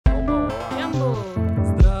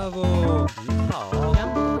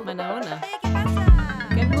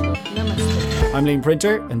I'm Liam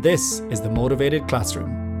Printer, and this is The Motivated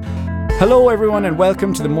Classroom. Hello everyone and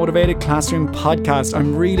welcome to the Motivated Classroom podcast.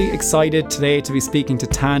 I'm really excited today to be speaking to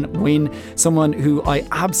Tan Huynh, someone who I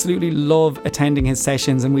absolutely love attending his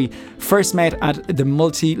sessions, and we first met at the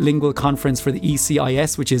multilingual conference for the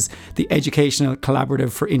ECIS, which is the Educational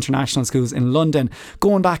Collaborative for International Schools in London,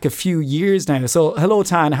 going back a few years now. So hello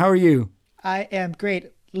Tan, how are you? I am great.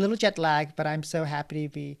 A little jet lag, but I'm so happy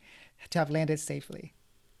to have landed safely.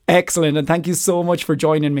 Excellent, and thank you so much for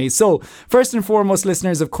joining me. So, first and foremost,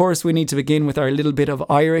 listeners, of course, we need to begin with our little bit of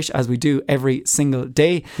Irish, as we do every single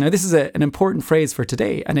day. Now, this is an important phrase for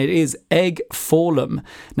today, and it is egg fólum.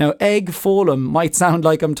 Now, egg fólum might sound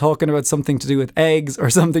like I'm talking about something to do with eggs or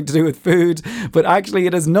something to do with food, but actually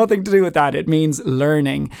it has nothing to do with that. It means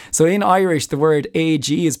learning. So in Irish, the word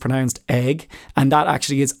ag is pronounced egg, and that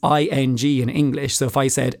actually is ing in English. So if I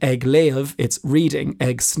said egg léamh, it's reading,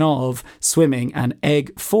 egg snámh, swimming, and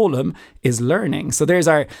egg fólum is learning. So there's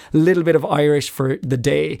our little bit of Irish for the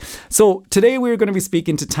day. So today we're going to be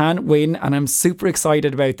speaking to Tan Huynh, and I'm super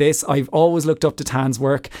excited about this. I've always looked up to Tan's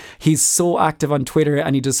work. He's so active on Twitter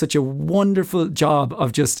and he does such a wonderful job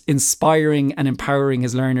of just inspiring and empowering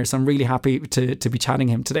his learners. So I'm really happy to be chatting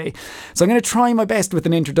him today. So I'm going to try my best with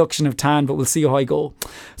an introduction of Tan, but we'll see how I go.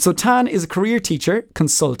 So Tan is a career teacher,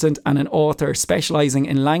 consultant and an author specialising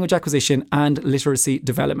in language acquisition and literacy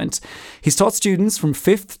development. He's taught students from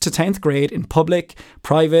 5th to 10th grade in public,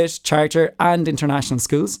 private, charter and international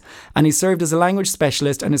schools, and he served as a language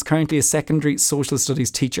specialist and is currently a secondary social studies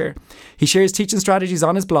teacher. He shares teaching strategies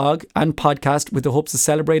on his blog and podcast with the hopes of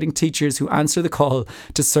celebrating teachers who answer the call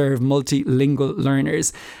to serve multilingual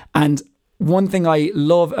learners. And one thing I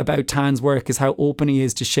love about Tan's work is how open he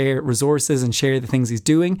is to share resources and share the things he's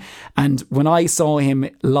doing. And when I saw him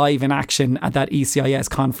live in action at that ECIS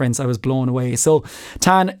conference, I was blown away. So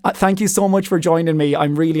Tan, thank you so much for joining me.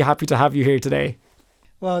 I'm really happy to have you here today.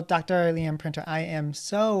 Well, Dr. Liam Printer, I am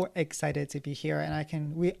so excited to be here,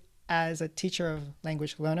 and we as a teacher of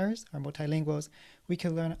language learners or multilinguals, we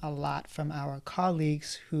can learn a lot from our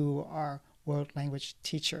colleagues who are world language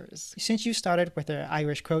teachers. Since you started with the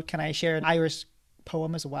Irish quote, can I share an Irish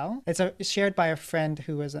poem as well? It's shared by a friend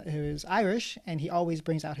who is Irish, and he always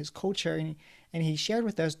brings out his culture. And he shared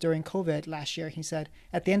with us during COVID last year. He said,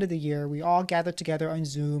 at the end of the year, we all gathered together on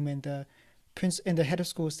Zoom, and the head of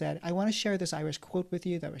school said, I want to share this Irish quote with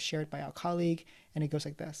you that was shared by our colleague. And it goes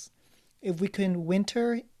like this: if we can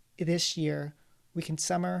winter this year, we can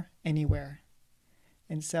summer anywhere.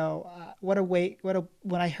 And so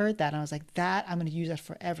when I heard that, I was like, I'm going to use that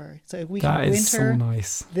forever. So if we can winter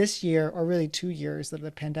this year, or really 2 years of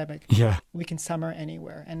the pandemic, we can summer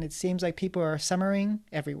anywhere. And it seems like people are summering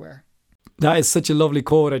everywhere. That is such a lovely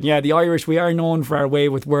quote. And yeah, the Irish, we are known for our way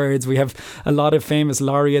with words. We have a lot of famous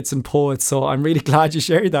laureates and poets. So I'm really glad you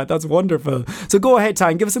shared that. That's wonderful. So go ahead,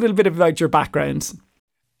 Tan, give us a little bit about your background.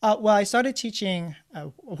 Well, I started teaching a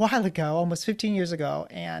while ago, almost 15 years ago,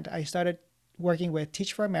 and I started working with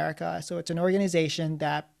Teach for America. So it's an organization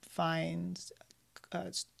that finds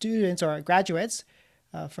students or graduates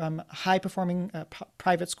from high-performing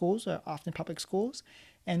private schools, or often public schools,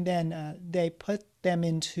 and then they put them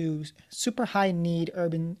into super high-need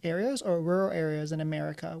urban areas or rural areas in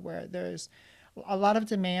America where there's a lot of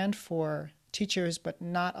demand for teachers, but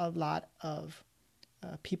not a lot of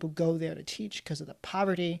people go there to teach because of the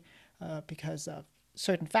poverty, because of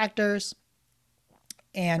certain factors.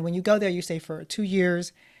 And when you go there, you stay for 2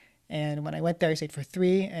 years. And when I went there, I stayed for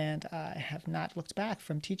 3, and I have not looked back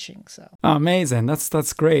from teaching. So amazing.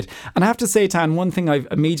 That's great. And I have to say, Tan, one thing I've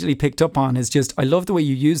immediately picked up on is just, I love the way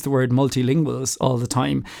you use the word multilinguals all the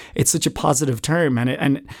time. It's such a positive term,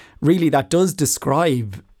 and really that does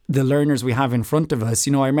describe the learners we have in front of us.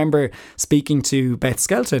 You know, I remember speaking to Beth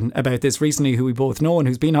Skelton about this recently, who we both know and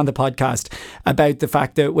who's been on the podcast, about the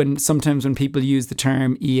fact that sometimes when people use the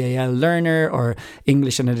term EAL learner or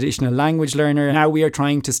English and additional language learner, now we are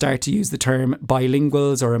trying to start to use the term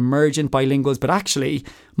bilinguals or emergent bilinguals, but actually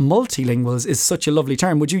multilinguals is such a lovely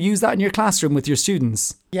term. Would you use that in your classroom with your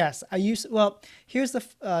students? Yes, here's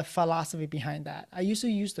the philosophy behind that. I used to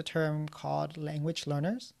use the term called language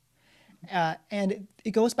learners. And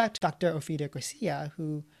it goes back to Dr. Ophida Garcia,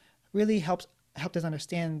 who really helped us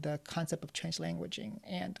understand the concept of translanguaging.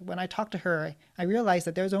 And when I talked to her, I realized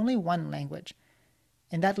that there's only one language,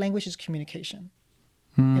 and that language is communication.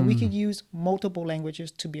 And we could use multiple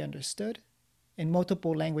languages to be understood and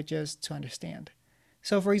multiple languages to understand.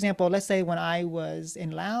 So for example, let's say when I was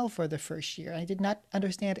in Laos for the first year, I did not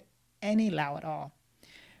understand any Lao at all.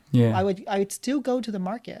 Yeah, I would still go to the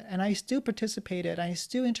market, and I still participated. I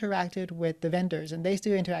still interacted with the vendors, and they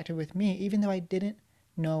still interacted with me, even though I didn't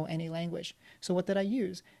know any language. So what did I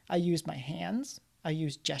use? I used my hands, I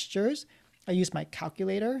used gestures, I used my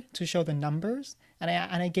calculator to show the numbers, and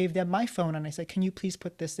I gave them my phone and I said, can you please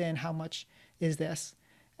put this in? How much is this?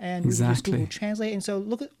 And we use Google Translate. And so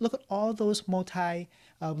look at all those multi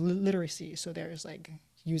literacy. So there's like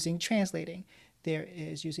using translating, there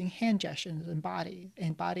is using hand gestures and body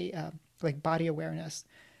like body awareness.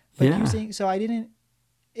 But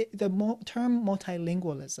the term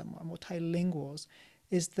multilingualism or multilinguals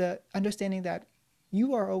is the understanding that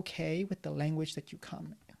you are okay with the language that you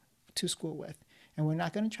come to school with, and we're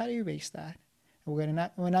not going to try to erase that. We're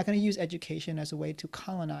not going to use education as a way to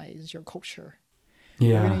colonize your culture.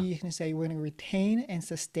 Yeah. We're going to retain and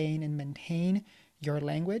sustain and maintain your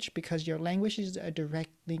language, because your language is a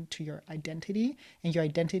direct link to your identity, and your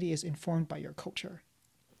identity is informed by your culture.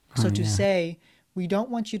 So say, we don't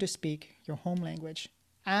want you to speak your home language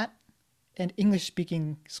at an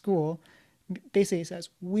English-speaking school, basically says,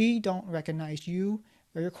 we don't recognize you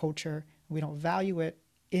or your culture, we don't value it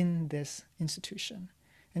in this institution.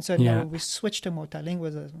 And so now when we switch to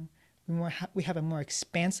multilingualism, we have a more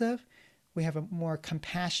expansive, we have a more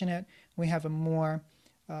compassionate, we have a more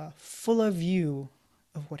fuller view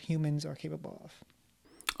of what humans are capable of.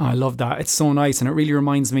 I love that. It's so nice. And it really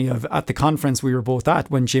reminds me of at the conference we were both at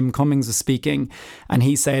when Jim Cummings was speaking, and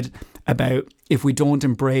he said about if we don't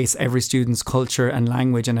embrace every student's culture and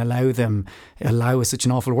language and allow is such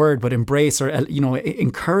an awful word, but embrace or,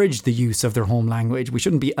 encourage the use of their home language. We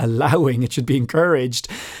shouldn't be allowing, it should be encouraged.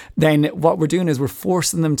 Then what we're doing is we're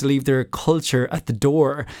forcing them to leave their culture at the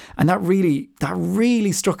door. And that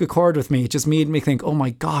really struck a chord with me. It just made me think, oh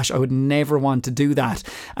my gosh, I would never want to do that.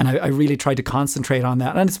 And I really tried to concentrate on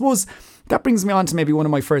that. And I suppose that brings me on to maybe one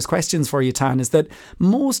of my first questions for you, Tan, is that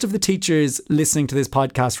most of the teachers listening to this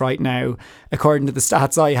podcast right now, according to the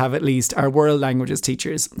stats I have at least, are world languages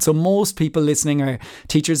teachers. So most people listening are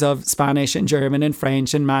teachers of Spanish and German and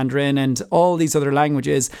French and Mandarin and all these other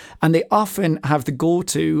languages. And they often have the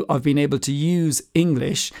go-to of being able to use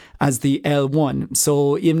English as the L1.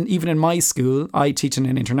 So even in my school, I teach in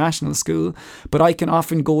an international school, but I can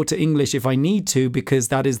often go to English if I need to, because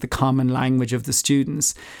that is the common language of the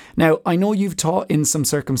students. Now, I know you've taught in some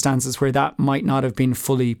circumstances where that might not have been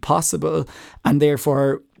fully possible, and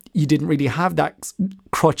therefore you didn't really have that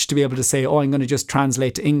crutch to be able to say, oh, I'm going to just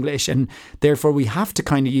translate to English, and therefore we have to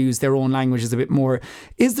kind of use their own languages a bit more.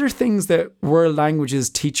 Is there things that world languages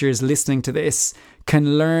teachers listening to this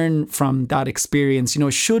can learn from that experience?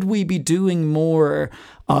 Should we be doing more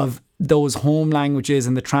of those home languages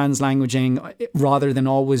and the translanguaging rather than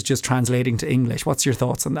always just translating to English? What's your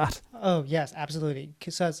thoughts on that? Oh, yes, absolutely.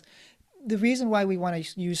 Because the reason why we want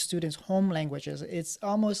to use students' home languages, it's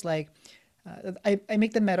almost like, I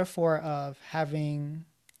make the metaphor of having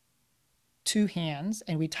two hands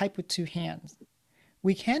and we type with two hands.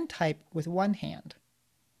 We can type with one hand,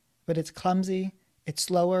 but it's clumsy, it's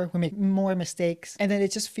slower, we make more mistakes, and then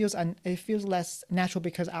it just feels less natural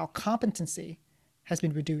because our competency has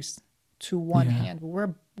been reduced to one hand.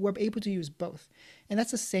 We're able to use both. And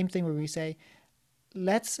that's the same thing where we say,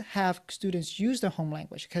 let's have students use their home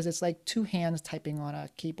language, because it's like two hands typing on a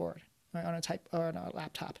keyboard or on a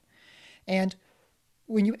laptop. And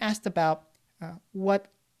when you asked about what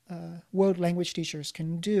world language teachers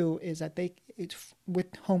can do, is that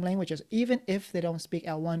with home languages, even if they don't speak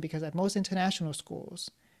L1, because at most international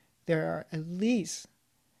schools, there are at least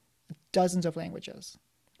dozens of languages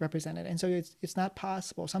represented. And so it's not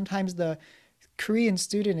possible. Sometimes the Korean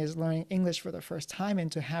student is learning English for the first time,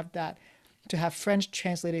 and to have French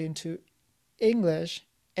translated into English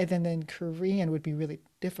and then Korean would be really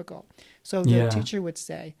difficult. So the teacher would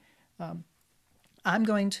say, I'm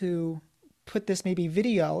going to put this maybe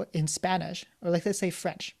video in Spanish, or let's say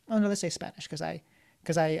French. Oh no, let's say Spanish,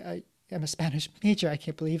 because I am a Spanish major. I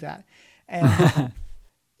can't believe that. And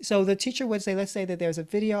so the teacher would say, let's say that there's a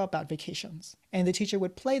video about vacations, and the teacher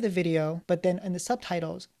would play the video, but then in the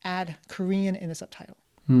subtitles, add Korean in the subtitle.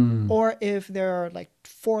 Or if there are like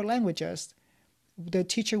 4 languages, the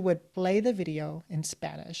teacher would play the video in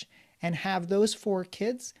Spanish and have those 4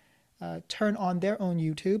 kids turn on their own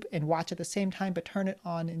YouTube and watch at the same time, but turn it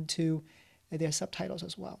on into their subtitles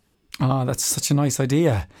as well. Oh, that's such a nice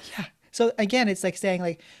idea. Yeah. So again, it's like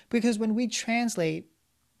saying because when we translate,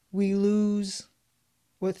 we lose,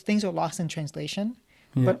 things are lost in translation,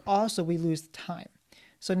 but also we lose time.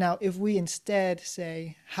 So now if we instead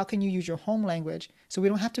say, how can you use your home language? So we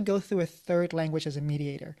don't have to go through a third language as a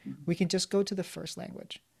mediator. We can just go to the first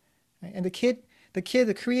language. Right? And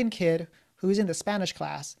the Korean kid who's in the Spanish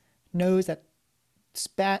class knows that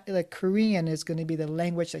Korean is going to be the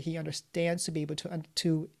language that he understands to be able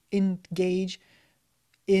to engage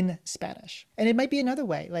in Spanish. And it might be another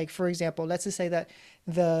way. Like, for example, let's just say that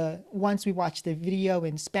once we watch the video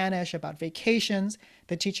in Spanish about vacations,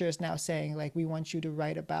 the teacher is now saying, like, we want you to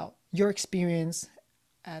write about your experience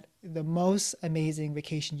at the most amazing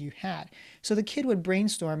vacation you had. So the kid would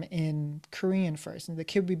brainstorm in Korean first, and the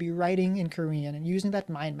kid would be writing in Korean and using that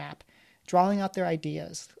mind map, drawing out their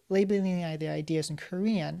ideas, labeling their ideas in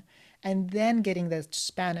Korean, and then getting the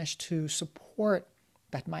Spanish to support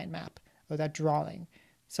that mind map or that drawing.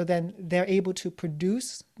 So then they're able to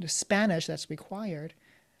produce the Spanish that's required,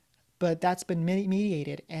 but that's been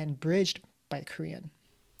mediated and bridged by Korean.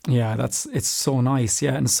 Yeah, it's so nice.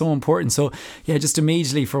 Yeah, and so important. So yeah, just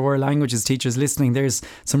immediately for our languages teachers listening, there's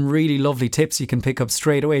some really lovely tips you can pick up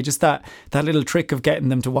straight away. Just that little trick of getting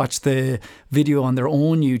them to watch the video on their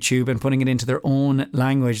own YouTube and putting it into their own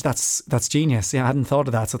language. That's genius. Yeah, I hadn't thought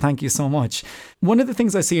of that. So thank you so much. One of the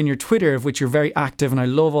things I see on your Twitter, of which you're very active, and I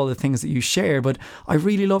love all the things that you share, but I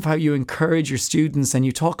really love how you encourage your students and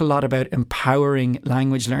you talk a lot about empowering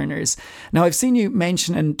language learners. Now, I've seen you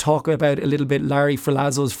mention and talk about a little bit Larry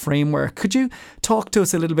Ferlazzo's framework. Could you talk to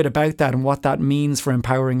us a little bit about that and what that means for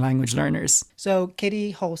empowering language learners? So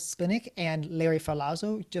Katie Holzspinnick and Larry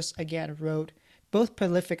Ferlazzo just again wrote, both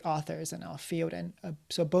prolific authors in our field, and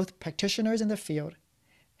so both practitioners in the field,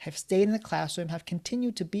 have stayed in the classroom, have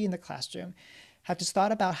continued to be in the classroom, have just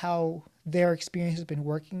thought about how their experience has been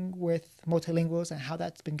working with multilinguals and how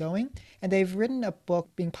that's been going. And they've written a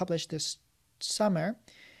book being published this summer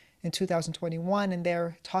in 2021, and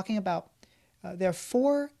they're talking about there are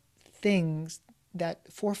four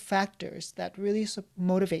factors that really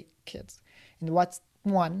motivate kids. And what's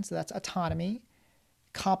one? So that's autonomy.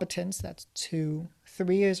 Competence, that's 2.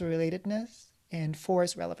 3 is relatedness. And 4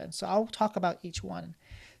 is relevance. So I'll talk about each one.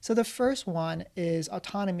 So the first one is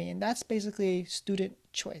autonomy, and that's basically student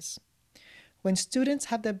choice. When students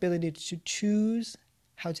have the ability to choose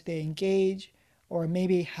how do they engage, or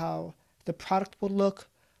maybe how the product will look,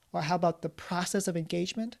 or how about the process of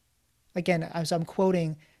engagement. Again, as I'm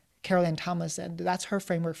quoting Carol Ann Thomas, and that's her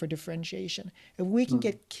framework for differentiation. If we can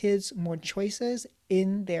get kids more choices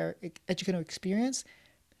in their educational experience,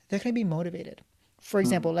 they're going to be motivated. For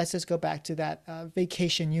example, let's just go back to that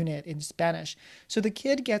vacation unit in Spanish. So the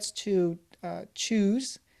kid gets to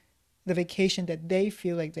choose the vacation that they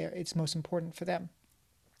feel like it's most important for them.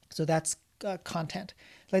 So that's content.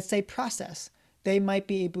 Let's say process. They might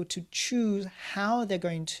be able to choose how they're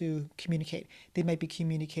going to communicate. They might be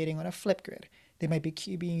communicating on a Flipgrid. They might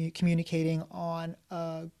be communicating on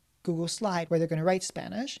a Google Slide where they're going to write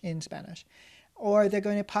in Spanish. Or they're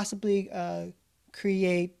going to possibly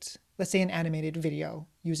create, let's say, an animated video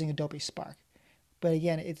using Adobe Spark. But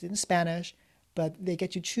again, it's in Spanish, but they get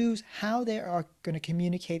to choose how they are going to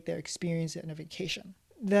communicate their experience in a vacation.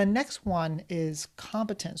 The next one is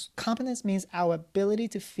competence. Competence means our ability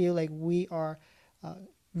to feel like we are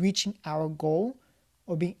reaching our goal,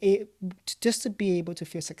 or just to be able to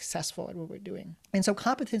feel successful at what we're doing. And so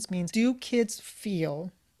competence means, do kids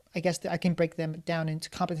feel, I guess I can break them down into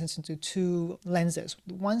competence into 2 lenses.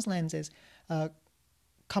 One lens is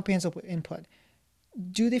comprehensible input.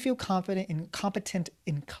 Do they feel competent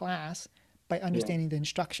in class by understanding the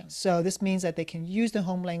instructions? So this means that they can use the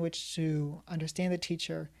home language to understand the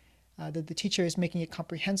teacher, that the teacher is making it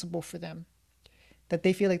comprehensible for them, that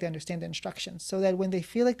they feel like they understand the instructions. So that when they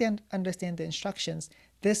feel like they understand the instructions,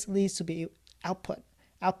 this leads to be output.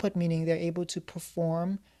 Output meaning they're able to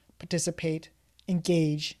perform, participate,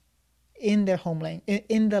 engage in their home language,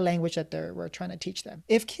 in the language that we're trying to teach them.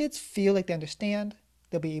 If kids feel like they understand,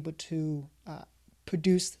 they'll be able to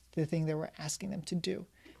produce the thing that we're asking them to do.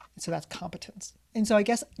 And so that's competence. And so I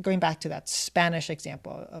guess going back to that Spanish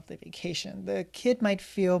example of the vacation, the kid might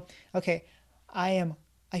feel, okay, I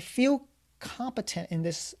feel competent in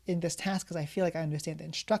this task because I feel like I understand the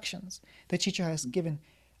instructions. The teacher has given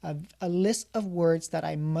a list of words that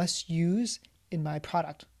I must use in my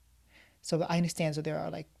product. So I understand. So there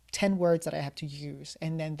are like 10 words that I have to use.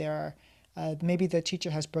 And then there are, maybe the teacher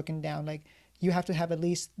has broken down, like, you have to have at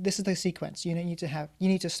least, this is the sequence. You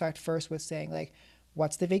need to start first with saying, like,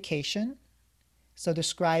 what's the vacation? So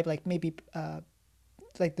describe, like, maybe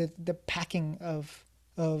like the packing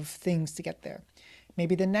of things to get there.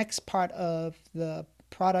 Maybe the next part of the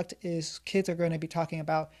product is kids are going to be talking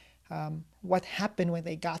about what happened when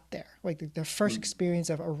they got there, like their first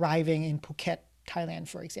experience of arriving in Phuket, Thailand,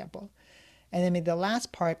 for example. And then maybe the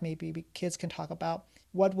last part, maybe kids can talk about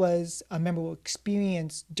what was a memorable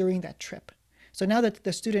experience during that trip. So now that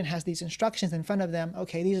the student has these instructions in front of them,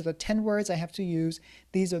 okay, these are the 10 words I have to use.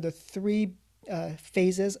 These are the 3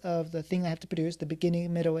 phases of the thing I have to produce, the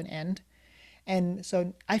beginning, middle, and end. And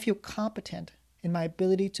so I feel competent in my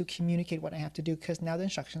ability to communicate what I have to do, because now the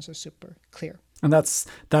instructions are super clear. And that's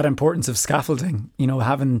that importance of scaffolding,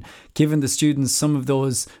 having given the students some of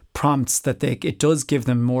those prompts that it does give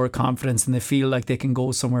them more confidence and they feel like they can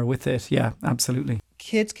go somewhere with it. Yeah, absolutely.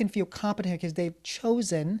 Kids can feel competent because they've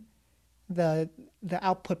chosen the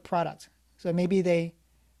output product. So maybe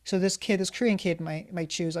this Korean kid might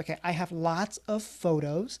choose, okay, I have lots of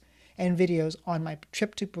photos and videos on my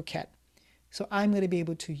trip to Phuket. So I'm going to be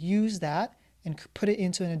able to use that and put it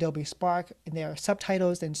into an Adobe Spark, and there are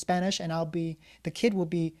subtitles in Spanish, and the kid will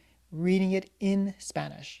be reading it in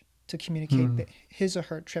Spanish to communicate his or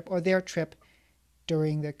her trip or their trip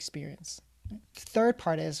during the experience. The third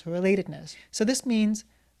part is relatedness. So this means,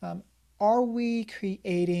 are we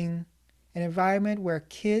creating an environment where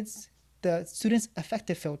the student's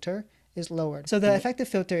affective filter is lowered? So the affective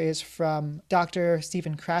filter is from Dr.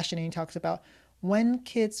 Stephen Krashen, and he talks about when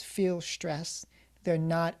kids feel stress, they're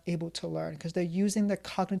not able to learn because they're using their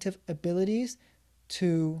cognitive abilities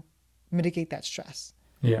to mitigate that stress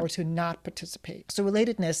or to not participate. So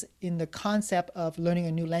relatedness in the concept of learning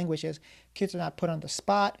a new language is kids are not put on the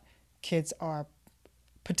spot. Kids are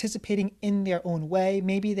participating in their own way.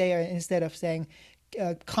 Maybe they are, instead of saying,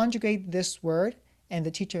 conjugate this word, and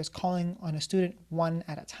the teacher is calling on a student one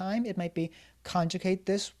at a time, it might be conjugate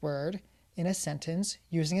this word in a sentence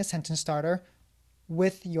using a sentence starter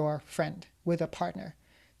with your friend, with a partner.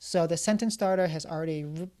 So the sentence starter has already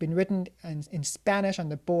been written in Spanish on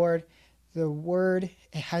the board. The word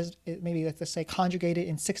maybe, let's say, conjugated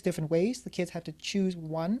in 6 different ways. The kids have to choose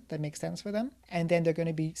one that makes sense for them. And then they're going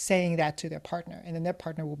to be saying that to their partner. And then their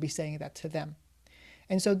partner will be saying that to them.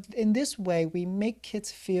 And so in this way, we make kids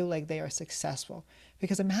feel like they are successful.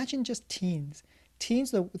 Because imagine just teens.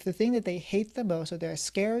 Teens, the thing that they hate the most or they're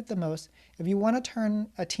scared the most, if you want to turn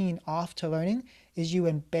a teen off to learning, is you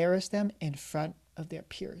embarrass them in front of their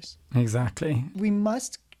peers. Exactly. We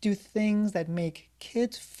must do things that make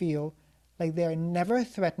kids feel like they're never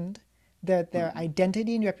threatened, that their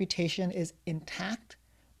identity and reputation is intact,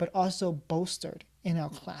 but also bolstered in our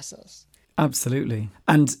classes. Absolutely.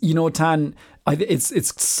 And, Tan,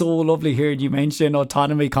 it's so lovely hearing you mention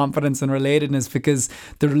autonomy, confidence and relatedness, because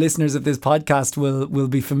the listeners of this podcast will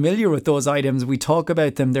be familiar with those items. We talk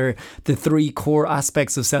about them. They're the 3 core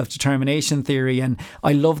aspects of self-determination theory. And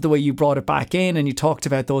I love the way you brought it back in and you talked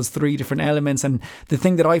about those 3 different elements. And the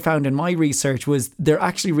thing that I found in my research was they're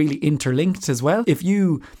actually really interlinked as well. If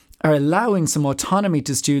you are allowing some autonomy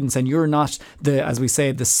to students and you're not as we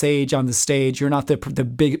say, the sage on the stage, you're not the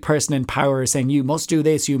big person in power saying you must do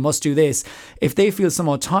this, you must do this. If they feel some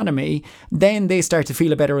autonomy, then they start to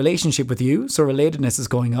feel a better relationship with you. So relatedness is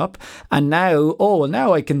going up. And now,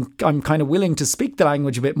 I'm kind of willing to speak the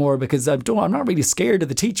language a bit more because I'm not really scared of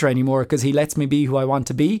the teacher anymore because he lets me be who I want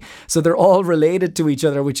to be. So they're all related to each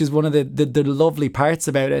other, which is one of the lovely parts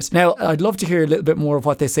about it. Now, I'd love to hear a little bit more of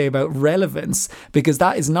what they say about relevance, because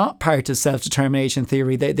that is not part of self-determination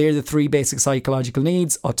theory. They're the 3 basic psychological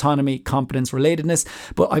needs: autonomy, competence, relatedness.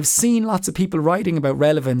 But I've seen lots of people writing about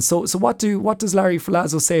relevance. So what does Larry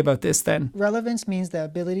Filazzo say about this then? Relevance means the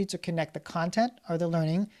ability to connect the content or the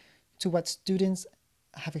learning to what students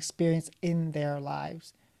have experienced in their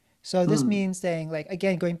lives. So this means saying, like,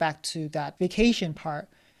 again, going back to that vacation part,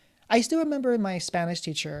 I still remember my Spanish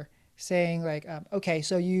teacher saying, like, okay,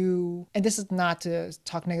 so and this is not to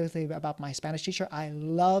talk negatively about my Spanish teacher. I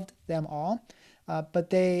loved them all. But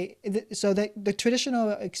the traditional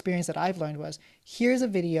experience that I've learned was, here's a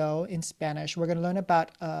video in Spanish. We're going to learn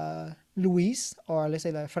about Luis, or let's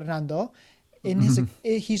say Fernando.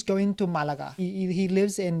 He's going to Malaga. He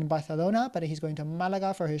lives in Barcelona, but he's going to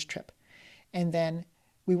Malaga for his trip. And then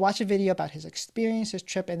we watch a video about his experience, his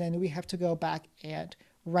trip, and then we have to go back and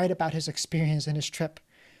write about his experience and his trip.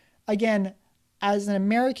 Again, as an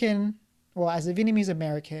American, or as a Vietnamese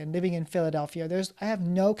American living in Philadelphia, I have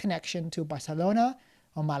no connection to Barcelona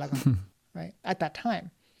or Malaga, right? At that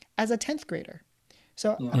time, as a 10th grader.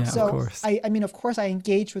 So of course. Of course I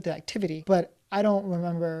engaged with the activity, but I don't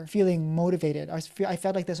remember feeling motivated. I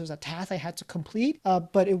felt like this was a task I had to complete,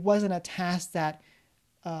 but it wasn't a task that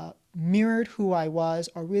mirrored who I was,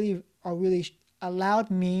 or really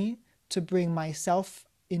allowed me to bring myself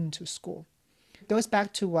into school. It goes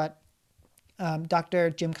back to what Dr.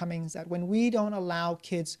 Jim Cummings said. When we don't allow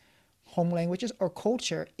kids home languages or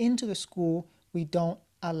culture into the school, we don't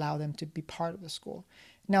allow them to be part of the school.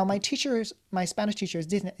 Now, my Spanish teachers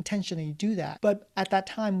didn't intentionally do that, but at that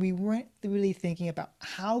time we weren't really thinking about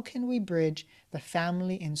how can we bridge the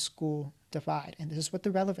family and school divide, and this is what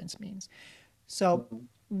the relevance means. So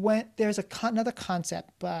when there's another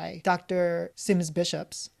concept by Dr. Sims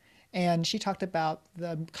Bishops, and she talked about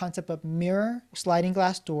the concept of mirror, sliding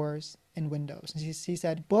glass doors, and windows. And he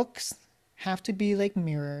said, books have to be like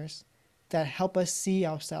mirrors that help us see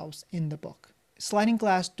ourselves in the book. Sliding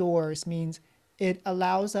glass doors means it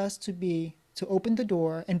allows us to open the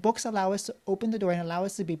door, and books allow us to open the door and allow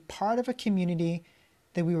us to be part of a community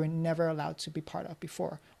that we were never allowed to be part of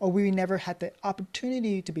before, or we never had the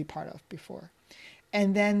opportunity to be part of before.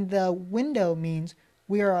 And then the window means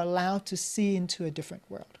we are allowed to see into a different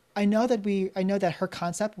world. I know that her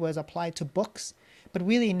concept was applied to books, but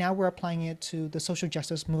really now we're applying it to the social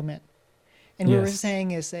justice movement. And what we're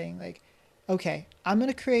saying like, okay, I'm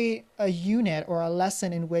going to create a unit or a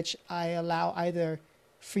lesson in which I allow either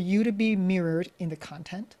for you to be mirrored in the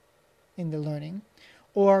content, in the learning,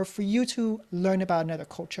 or for you to learn about another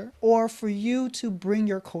culture, or for you to bring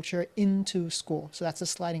your culture into school. So that's the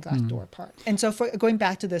sliding glass door part. And so for going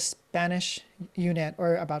back to the Spanish unit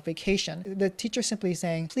or about vacation, the teacher simply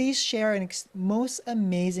saying, please share an most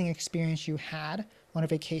amazing experience you had on a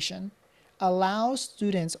vacation. Allows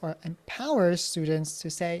students or empowers students to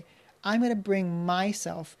say, I'm going to bring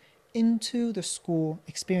myself into the school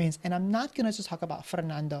experience. And I'm not going to just talk about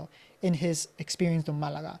Fernando in his experience in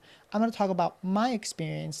Malaga. I'm going to talk about my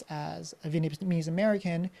experience as a Vietnamese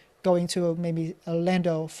American going to maybe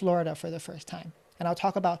Orlando, Florida for the first time. And I'll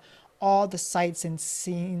talk about all the sights and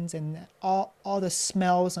scenes and all the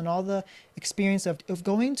smells and all the experience of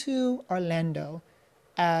going to Orlando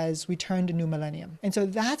as we turn the new millennium. And so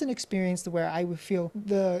that's an experience where I would feel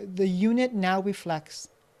the unit now reflects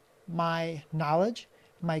my knowledge,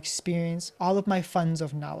 my experience, all of my funds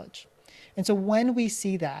of knowledge. And so when we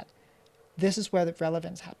see that, this is where the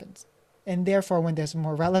relevance happens. And therefore, when there's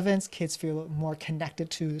more relevance, kids feel more connected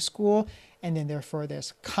to the school. And then therefore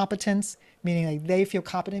there's competence, meaning like they feel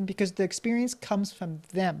competent because the experience comes from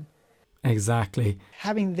them. Exactly.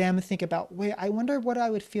 Having them think about, wait, I wonder what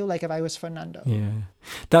I would feel like if I was Fernando. Yeah,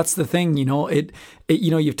 that's the thing,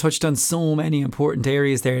 you've touched on so many important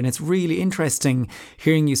areas there, and it's really interesting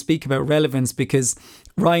hearing you speak about relevance because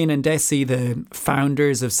Ryan and Deci, the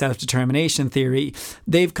founders of self-determination theory,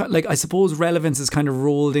 they've I suppose relevance is kind of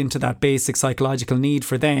rolled into that basic psychological need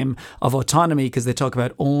for them of autonomy because they talk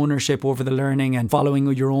about ownership over the learning and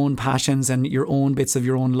following your own passions and your own bits of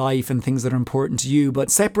your own life and things that are important to you.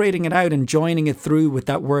 But separating it out and joining it through with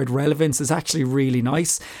that word relevance is actually really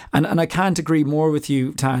nice. And I can't agree more with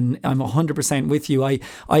you, Tan. I'm 100% with you. I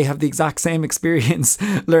have the exact same experience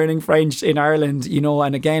learning French in Ireland,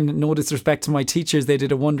 and again, no disrespect to my teachers, they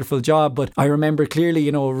did a wonderful job, but I remember clearly,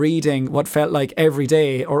 reading what felt like every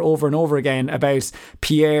day or over and over again about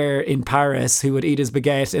Pierre in Paris who would eat his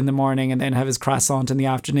baguette in the morning and then have his croissant in the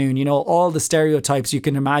afternoon, all the stereotypes you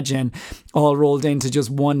can imagine all rolled into just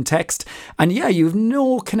one text. And yeah, you have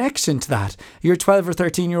no connection to that. You're a 12 or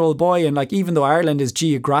 13-year-old boy, and even though Ireland is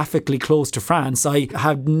geographically close to France, I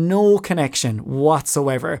have no connection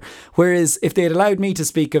whatsoever. Whereas if they had allowed me to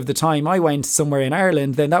speak of the time I went somewhere in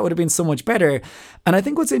Ireland, then that would have been so much better. And I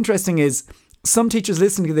think what's interesting is some teachers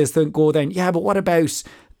listening to this don't go then, yeah, but what about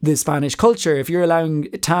the Spanish culture? If you're allowing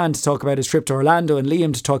Tan to talk about his trip to Orlando and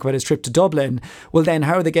Liam to talk about his trip to Dublin, well then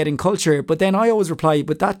how are they getting culture? But then I always reply,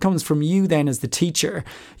 but that comes from you then as the teacher.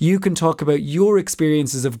 You can talk about your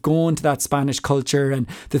experiences of going to that Spanish culture and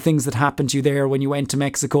the things that happened to you there when you went to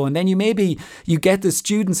Mexico. And then you get the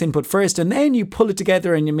students' input first and then you pull it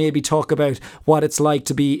together and you maybe talk about what it's like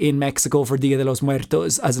to be in Mexico for Dia de los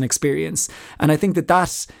Muertos as an experience. And I think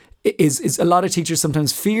that is a lot of teachers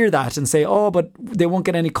sometimes fear that and say, oh, but they won't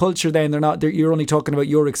get any culture then. You're only talking about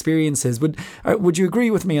your experiences. Would you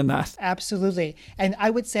agree with me on that? Absolutely. And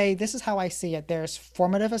I would say this is how I see it. There's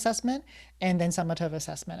formative assessment and then summative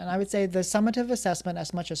assessment. And I would say the summative assessment,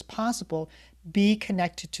 as much as possible, be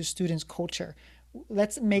connected to students' culture.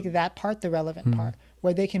 Let's make that part the relevant part,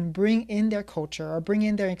 where they can bring in their culture or bring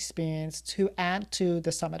in their experience to add to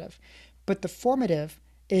the summative. But the formative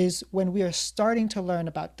is when we are starting to learn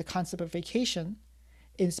about the concept of vacation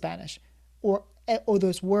in Spanish, or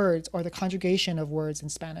those words or the conjugation of words in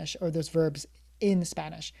Spanish or those verbs in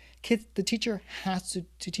Spanish. The teacher has to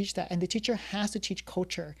teach that, and the teacher has to teach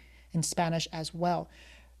culture in Spanish as well.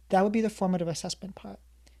 That would be the formative assessment part.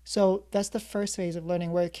 So that's the first phase of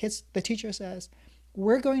learning where the teacher says,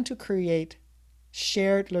 we're going to create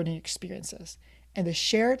shared learning experiences. And the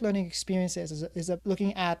shared learning experiences is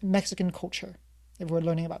looking at Mexican culture. If we're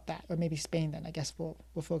learning about that, or maybe Spain, then I guess we'll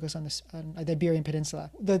focus on the Iberian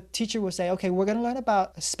Peninsula. The teacher will say, okay, we're going to learn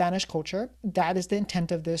about Spanish culture. That is the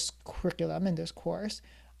intent of this curriculum and this course.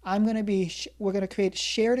 We're going to create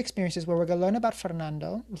shared experiences where we're going to learn about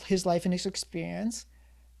Fernando, his life and his experience,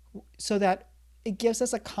 so that it gives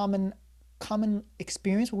us a common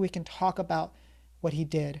experience where we can talk about what he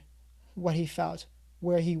did, what he felt,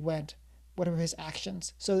 where he went, what are his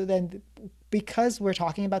actions? So then, because we're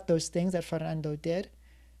talking about those things that Fernando did,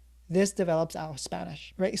 this develops our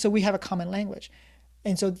Spanish, right? So we have a common language.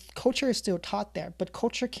 And so culture is still taught there, but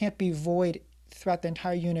culture can't be void throughout the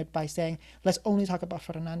entire unit by saying, let's only talk about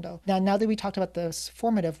Fernando. Now that we talked about this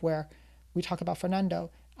formative where we talk about Fernando,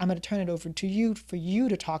 I'm going to turn it over to you for you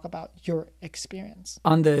to talk about your experience.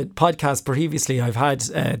 On the podcast previously, I've had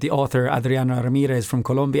the author Adriana Ramirez from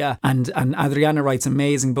Colombia, and Adriana writes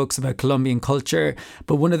amazing books about Colombian culture.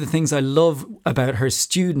 But one of the things I love about her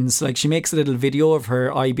students, like she makes a little video of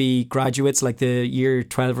her IB graduates, like the year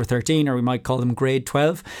 12 or 13, or we might call them grade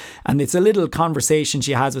 12. And it's a little conversation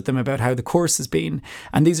she has with them about how the course has been.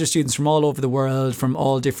 And these are students from all over the world, from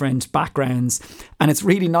all different backgrounds. And it's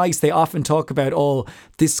really nice. They often talk about, oh,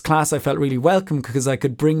 this class I felt really welcome because I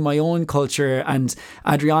could bring my own culture. And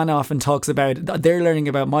Adriana often talks about they're learning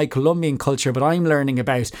about my Colombian culture, but I'm learning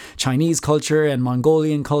about Chinese culture and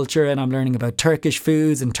Mongolian culture, and I'm learning about Turkish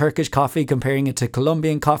foods and Turkish coffee, comparing it to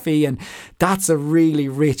Colombian coffee. And that's a really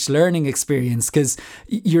rich learning experience because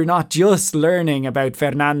you're not just learning about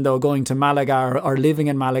Fernando going to Malaga or living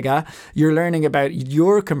in Malaga. You're learning about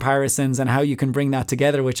your comparisons and how you can bring that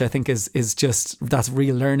together, which I think is just, that's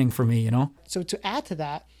real learning for me, you know? So to add to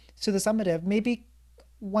that, so the summative, maybe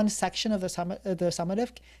one section of the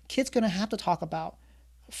summative, kids going to have to talk about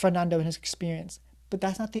Fernando and his experience, but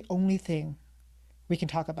that's not the only thing we can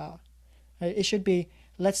talk about. Right? It should be,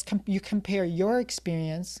 you compare your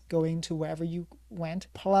experience going to wherever you went,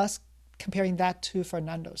 plus comparing that to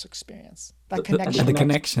Fernando's experience. That connection. The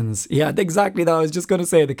connections. Yeah, exactly that. I was just going to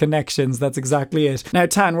say the connections. That's exactly it. Now,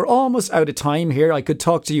 Tan, we're almost out of time here. I could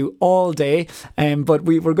talk to you all day, but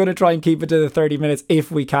we're going to try and keep it to the 30 minutes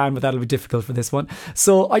if we can, but that'll be difficult for this one.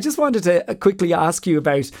 So I just wanted to quickly ask you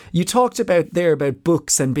about, you talked about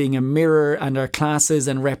books and being a mirror and our classes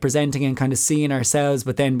and representing and kind of seeing ourselves,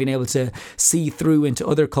 but then being able to see through into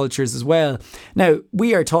other cultures as well. Now,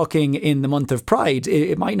 we are talking in the month of Pride.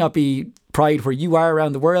 It might not be Pride where you are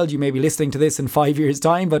around the world. You may be listening to this in 5 years'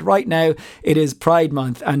 time, but right now it is Pride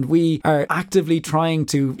Month, and we are actively trying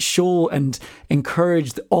to show and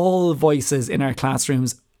encourage all voices in our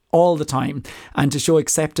classrooms all the time, and to show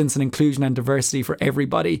acceptance and inclusion and diversity for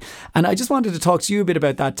everybody. And I just wanted to talk to you a bit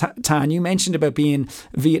about that, Tan. You mentioned about being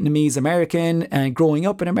Vietnamese American and growing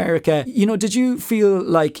up in America. You know, did you feel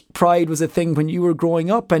like pride was a thing when you were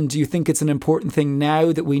growing up, and do you think it's an important thing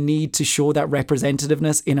now that we need to show that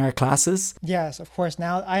representativeness in our classes? Yes, of course.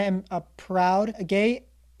 Now I am a proud gay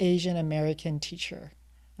Asian American teacher.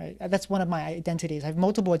 Right? That's one of my identities. I have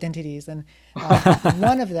multiple identities, and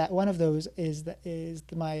one of those is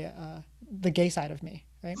the gay side of me.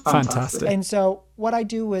 Right? Fantastic. And so what I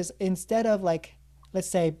do is, instead of like, let's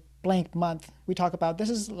say blank month, we talk about this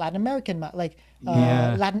is Latin American month, like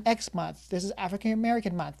Latin X month. This is African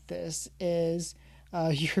American month. This is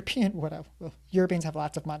European. Whatever. Well, Europeans have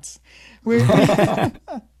lots of months. Or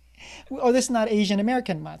this is not Asian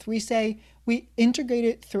American month. We say we integrate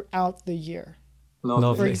it throughout the year.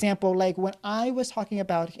 Lovely. For example, like when I was talking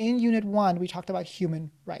about in Unit 1, we talked about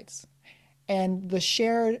human rights. And the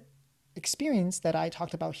shared experience that I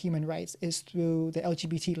talked about human rights is through the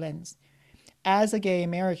LGBT lens. As a gay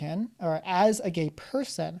American, or as a gay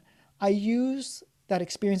person, I use that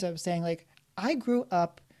experience of saying, like, I grew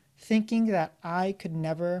up thinking that I could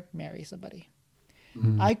never marry somebody.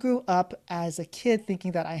 I grew up as a kid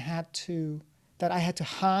thinking that I had to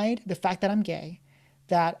hide the fact that I'm gay,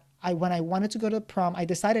 that when I wanted to go to prom, I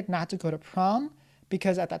decided not to go to prom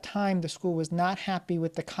because at that time the school was not happy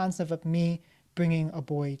with the concept of me bringing a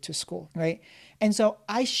boy to school, right? And so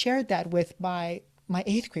I shared that with my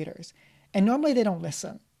 8th graders, and normally they don't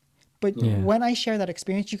listen. But when I shared that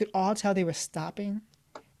experience, you could all tell they were stopping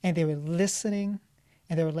and they were listening,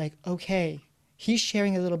 and they were like, okay, he's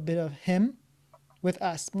sharing a little bit of him with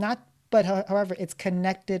us. However, it's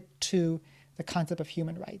connected to the concept of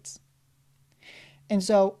human rights. And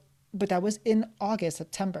so, but that was in August,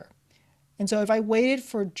 September. And so if I waited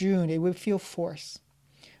for June, it would feel forced.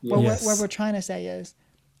 What we're trying to say is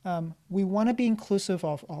we want to be inclusive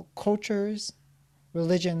of all cultures,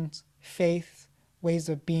 religions, faith, ways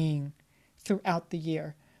of being throughout the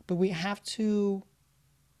year. But we have to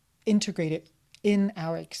integrate it in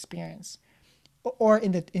our experience or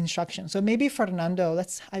in the instruction. So maybe Fernando,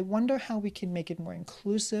 I wonder how we can make it more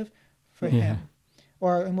inclusive for him,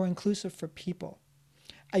 or more inclusive for people.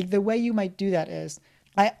 The way you might do that is,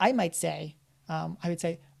 I might say,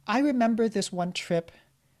 I remember this one trip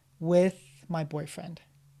with my boyfriend.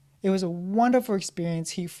 It was a wonderful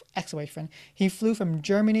experience. Ex-boyfriend. He flew from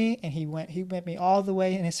Germany, and he met me all the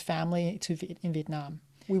way in his family in Vietnam.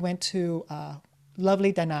 We went to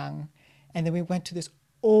lovely Da Nang, and then we went to this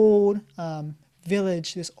old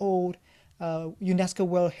village, this old UNESCO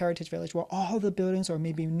World Heritage Village, where all the buildings are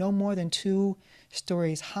maybe no more than 2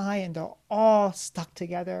 stories high, and they're all stuck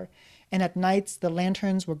together. And at nights, the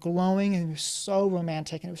lanterns were glowing, and it was so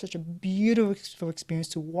romantic. And it was such a beautiful experience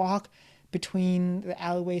to walk between the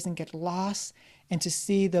alleyways and get lost, and to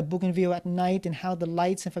see the bougainville at night and how the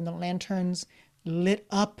lights from the lanterns lit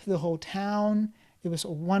up the whole town. It was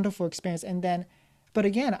a wonderful experience. And then, but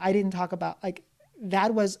again, I didn't talk about, like,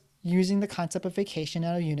 that was using the concept of vacation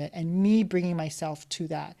in a unit and me bringing myself to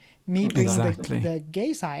that, me bringing the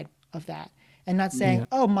gay side of that, and not saying,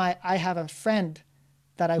 I have a friend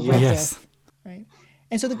that I work with, right?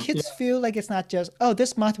 And so the kids feel like it's not just,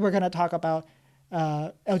 this month we're going to talk about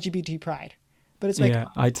LGBT pride, but it's like,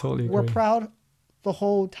 I totally agree. We're proud the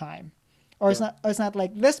whole time. Or it's not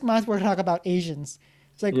like, this month we're going to talk about Asians.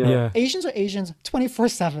 It's like, Asians are Asians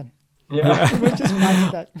 24/7. Yeah. We're just fine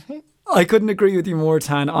with that. I couldn't agree with you more,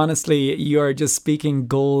 Tan. Honestly, you are just speaking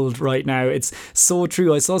gold right now. It's so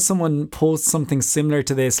true. I saw someone post something similar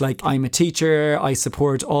to this. Like, I'm a teacher. I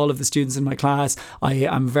support all of the students in my class. I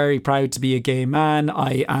am very proud to be a gay man.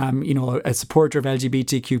 I am, a supporter of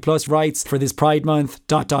LGBTQ plus rights for this Pride Month, ...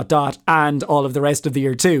 and all of the rest of the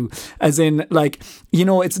year too. As in, like,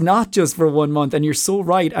 it's not just for 1 month. And you're so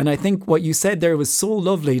right. And I think what you said there was so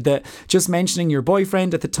lovely, that just mentioning your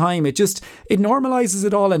boyfriend at the time, it normalizes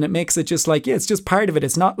it all, and it makes it just like, it's just part of it.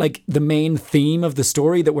 It's not like the main theme of the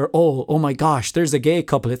story that we're, oh my gosh, there's a gay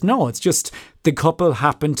couple. It's just the couple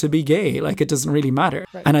happen to be gay. Like, it doesn't really matter.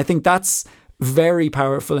 Right. And I think that's very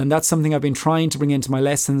powerful, and that's something I've been trying to bring into my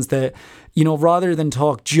lessons, that rather than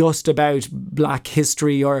talk just about Black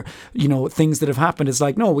history or things that have happened, it's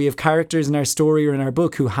like, no, we have characters in our story or in our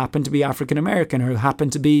book who happen to be African American, or who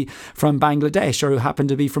happen to be from Bangladesh, or who happen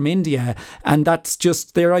to be from India, and that's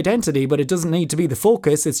just their identity. But it doesn't need to be the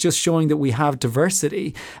focus. It's just showing that we have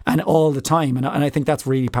diversity and all the time, and I think that's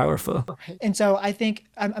really powerful. And so I think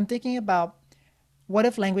I'm thinking about, what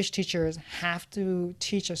if language teachers have to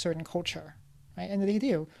teach a certain culture? Right? And they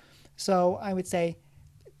do. So I would say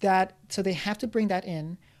that, so they have to bring that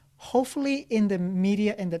in. Hopefully in the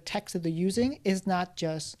media and the text that they're using is not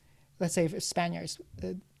just, let's say, Spaniards.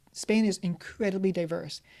 Spain is incredibly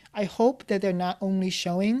diverse. I hope that they're not only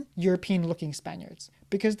showing European-looking Spaniards,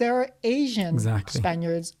 because there are Asian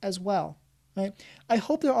Spaniards as well. Right? I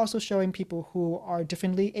hope they're also showing people who are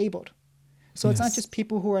differently abled. So it's not just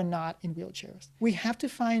people who are not in wheelchairs. We have to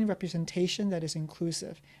find representation that is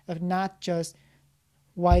inclusive, of not just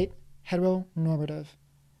white, heteronormative.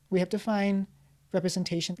 We have to find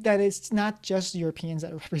representation that is not just Europeans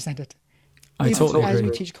that are represented. I totally agree. As we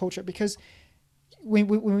teach culture, because when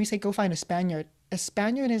we say go find a Spaniard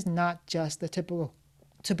is not just the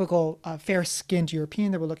typical fair-skinned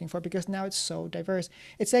European that we're looking for, because now it's so diverse.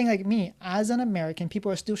 It's saying, like, me, as an American,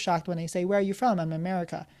 people are still shocked when they say, where are you from? I'm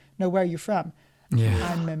America. No, where are you from?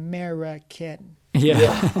 I'm American.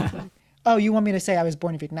 Oh, you want me to say I was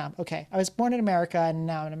born in Vietnam? Okay, I was born in America and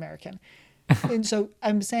now I'm an American. And so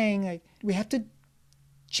I'm saying, like, we have to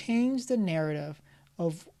change the narrative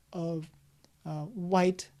of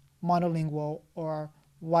white monolingual or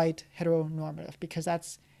white heteronormative, because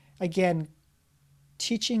that's, again,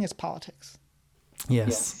 teaching is politics.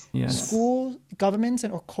 Yes. Schools, governments,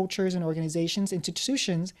 or cultures and organizations,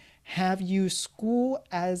 institutions have used school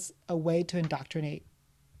as a way to indoctrinate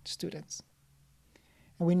students.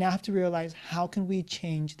 And we now have to realize, how can we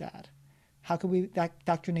change that? How can that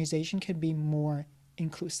doctrinization can be more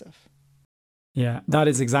inclusive? Yeah, that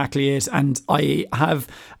is exactly it. And I have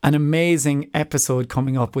an amazing episode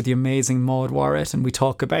coming up with the amazing Maud Warrett, and we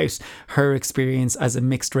talk about her experience as a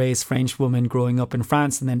mixed race French woman growing up in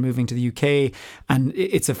France and then moving to the UK. And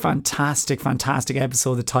it's a fantastic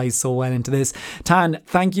episode that ties so well into this. Tan,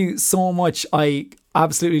 thank you so much. I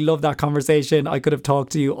absolutely love that conversation. I could have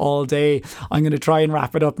talked to you all day. I'm going to try and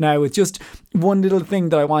wrap it up now with just one little thing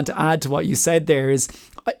that I want to add to what you said there is,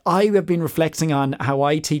 I have been reflecting on how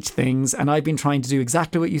I teach things, and I've been trying to do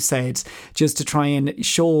exactly what you said, just to try and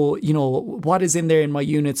show, what is in there in my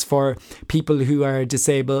units for people who are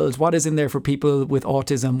disabled, what is in there for people with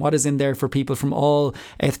autism, what is in there for people from all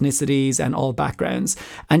ethnicities and all backgrounds.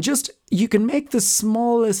 And just, you can make the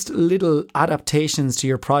smallest little adaptations to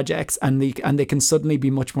your projects, and they can suddenly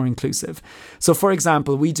be much more inclusive. So, for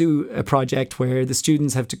example, we do a project where the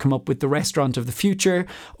students have to come up with the restaurant of the future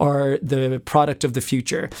or the product of the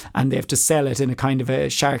future, and they have to sell it in a kind of a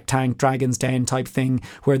Shark Tank, Dragon's Den type thing,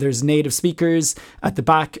 where there's native speakers at the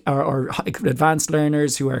back or advanced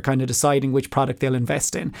learners who are kind of deciding which product they'll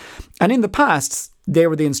invest in. And in the past, they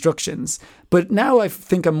were the instructions. But now I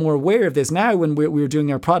think I'm more aware of this. Now when we were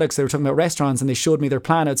doing our products, they were talking about restaurants and they showed me their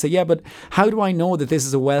plan. I'd say, yeah, but how do I know that this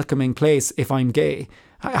is a welcoming place if I'm gay?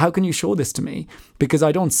 How can you show this to me? Because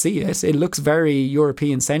I don't see it. It looks very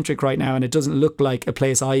European centric right now, and it doesn't look like a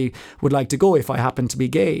place I would like to go if I happen to be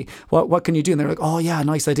gay. What can you do? And they're like, oh yeah,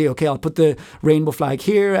 nice idea. Okay, I'll put the rainbow flag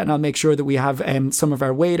here, and I'll make sure that we have some of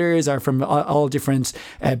our waiters are from all different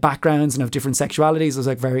backgrounds and have different sexualities. I was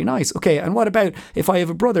like, very nice. Okay, and what about if I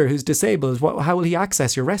have a brother who's disabled? How will he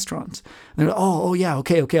access your restaurant? And they're like, oh yeah,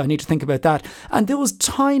 okay, I need to think about that. And those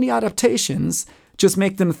tiny adaptations just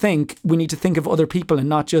make them think we need to think of other people and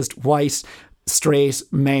not just white, straight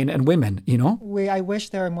men and women, you know? I wish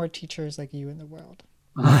there were more teachers like you in the world.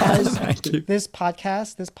 This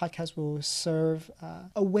podcast will serve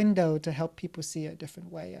a window to help people see a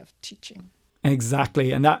different way of teaching.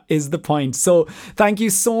 Exactly. And that is the point. So thank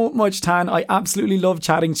you so much, Tan. I absolutely love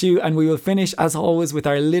chatting to you. And we will finish, as always, with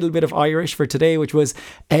our little bit of Irish for today, which was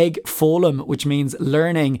ag fólum, which means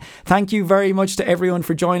learning. Thank you very much to everyone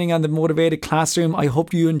for joining on the Motivated Classroom. I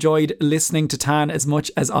hope you enjoyed listening to Tan as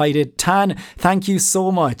much as I did. Tan, thank you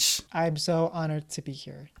so much. I'm so honored to be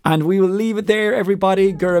here. And we will leave it there,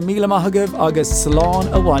 everybody. Gura míle maithagah agus salán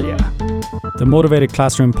abhaile. The Motivated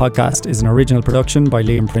Classroom podcast is an original production by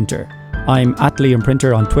Liam Printer. I'm at Liam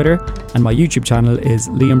Printer on Twitter, and my YouTube channel is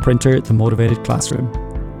Liam Printer, The Motivated Classroom.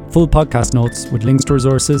 Full podcast notes with links to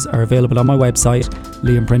resources are available on my website,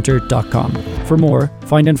 liamprinter.com. For more,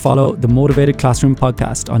 find and follow the Motivated Classroom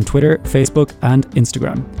podcast on Twitter, Facebook, and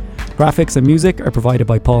Instagram. Graphics and music are provided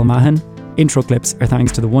by Paul Mahan. Intro clips are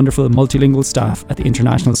thanks to the wonderful multilingual staff at the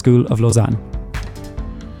International School of Lausanne.